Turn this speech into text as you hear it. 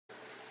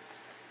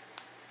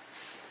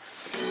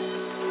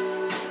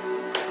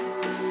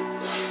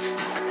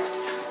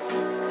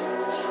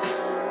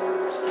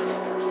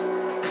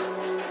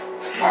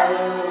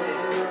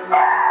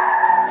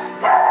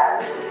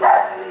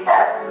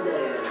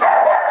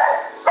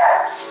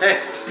Hey.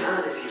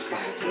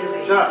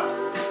 Shut up.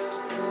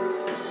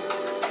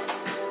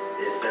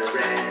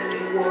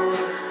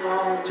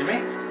 Jimmy?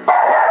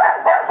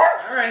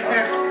 Alright,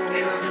 here.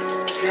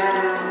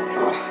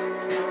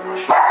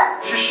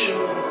 Shush.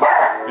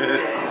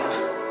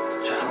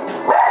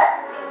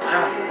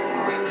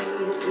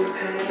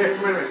 Here,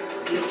 come here.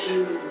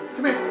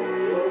 Come here.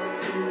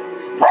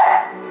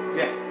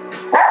 Yeah.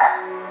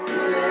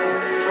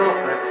 Shut up,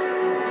 Rex.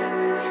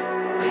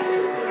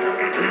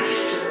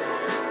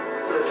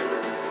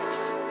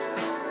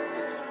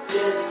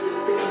 Just the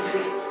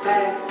basic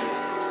facts.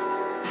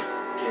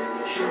 Can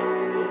you show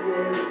me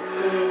where it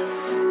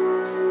hurts?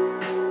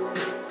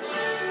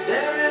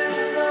 There is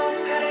no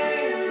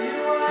pain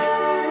you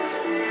are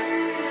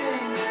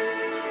receiving.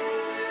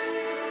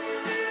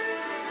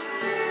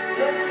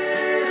 The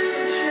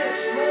distant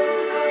ships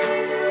smoke on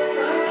the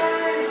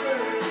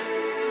horizon.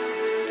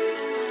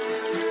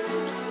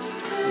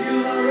 You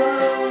are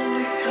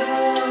only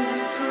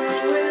coming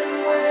through in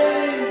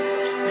waves.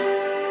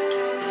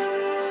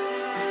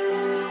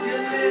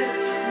 Your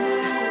lips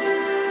move,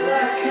 but I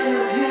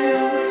cannot hear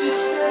what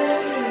you're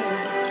saying.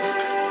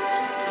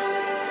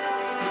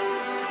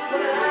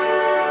 When I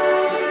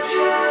was a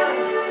child,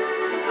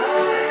 I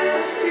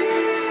had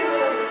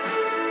fever.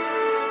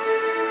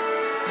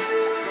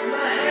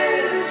 My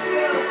hands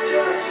felt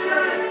just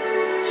like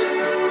to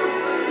the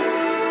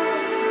moon.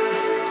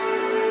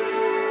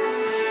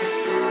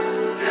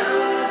 Now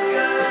I've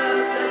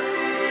got that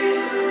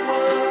feeling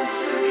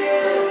once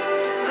again.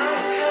 I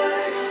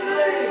can't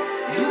explain.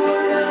 You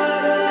will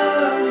not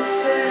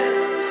understand.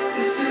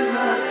 This is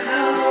not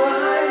how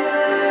I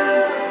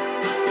am.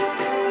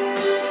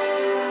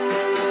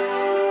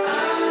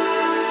 I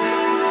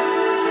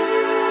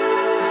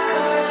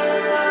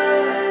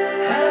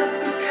have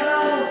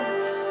become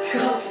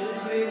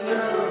comfortably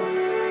numb.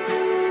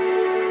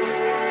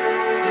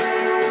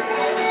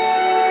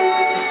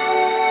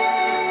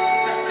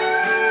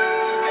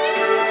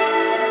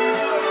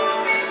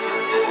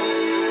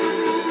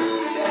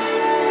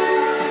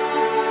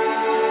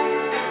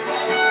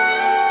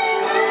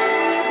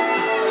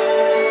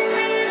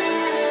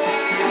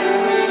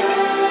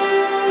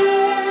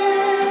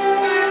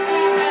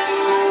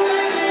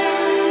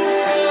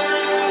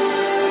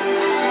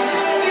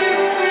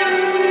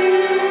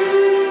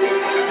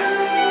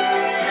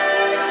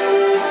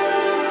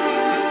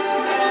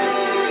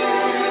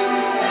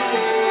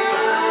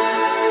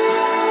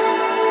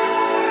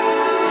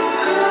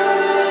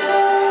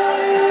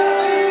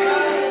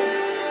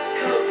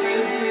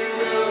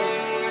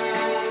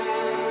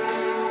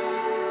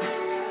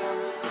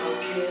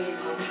 Okay.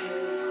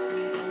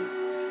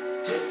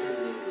 Just a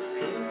little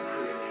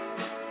pinprick.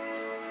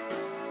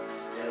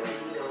 There'll be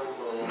no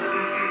more.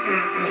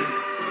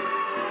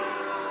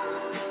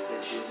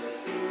 But you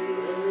make me feel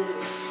a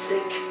little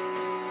sick.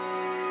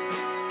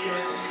 Can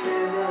you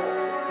stand up?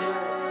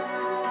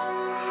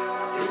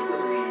 I do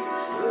believe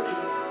it's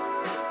working.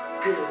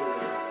 Good.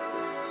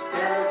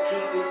 I'll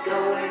keep it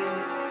going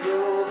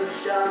for the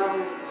show.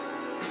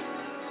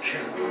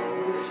 Come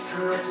on, it's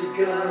time to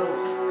go.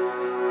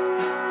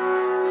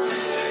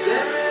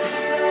 There is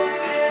no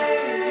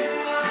pain you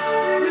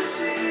are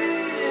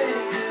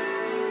receiving.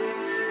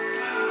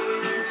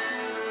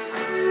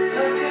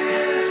 The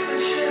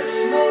distant ships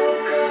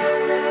smoke on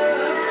the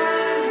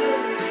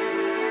horizon.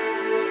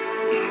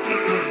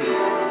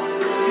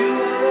 You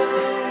are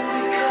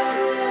only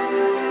coming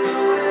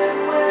through in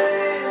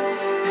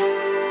waves.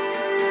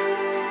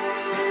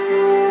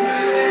 Your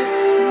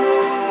lips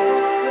move,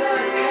 but I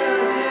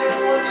can't hear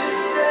what you're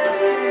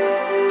saying.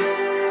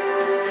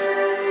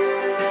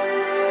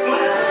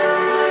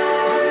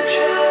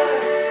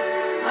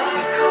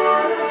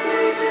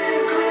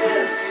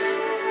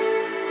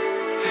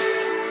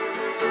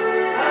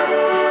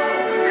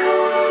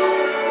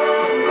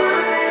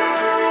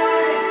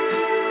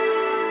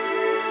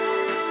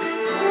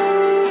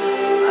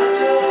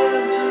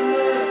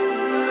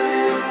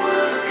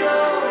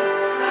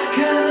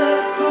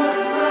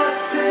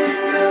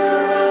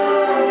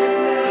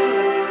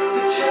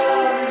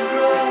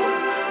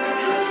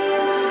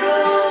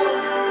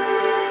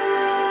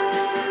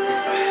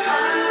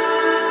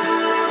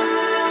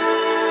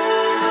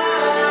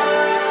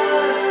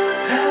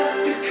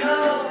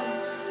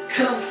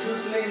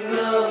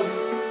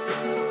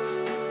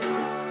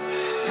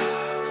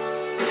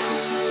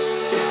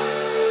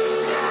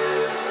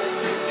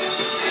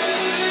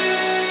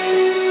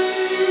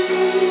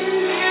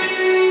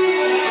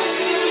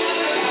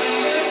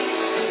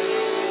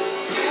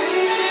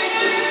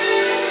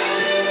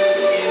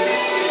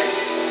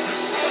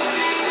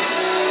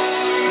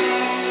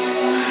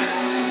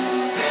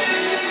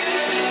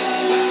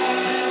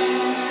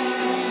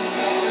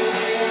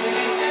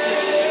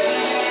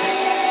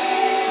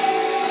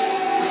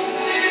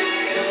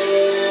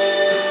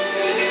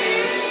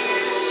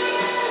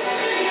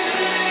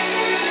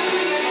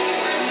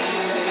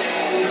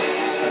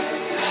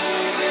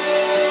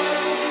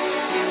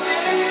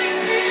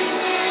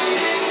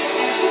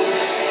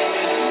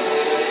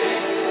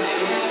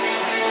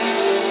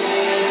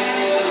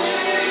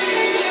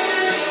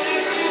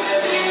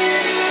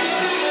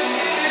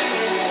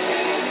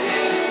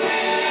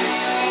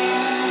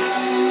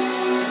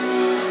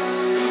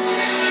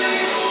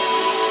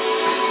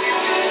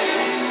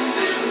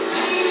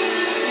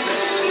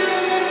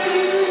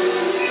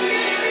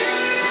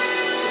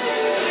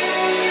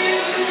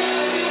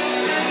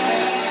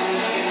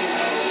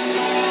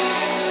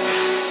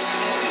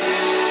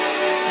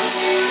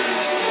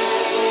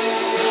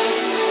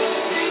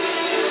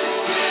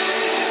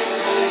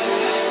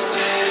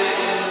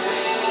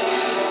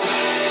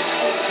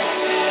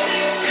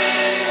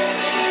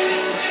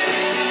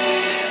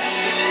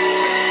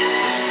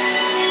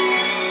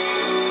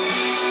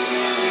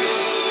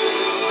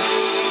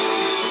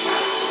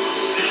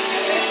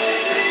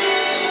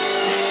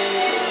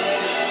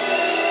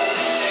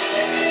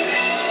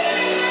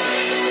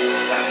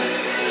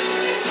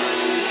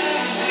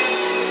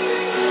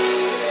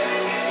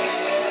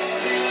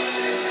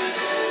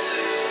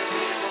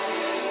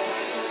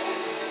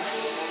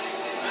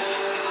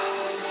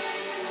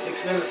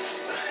 6 minutes,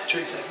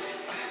 3 seconds.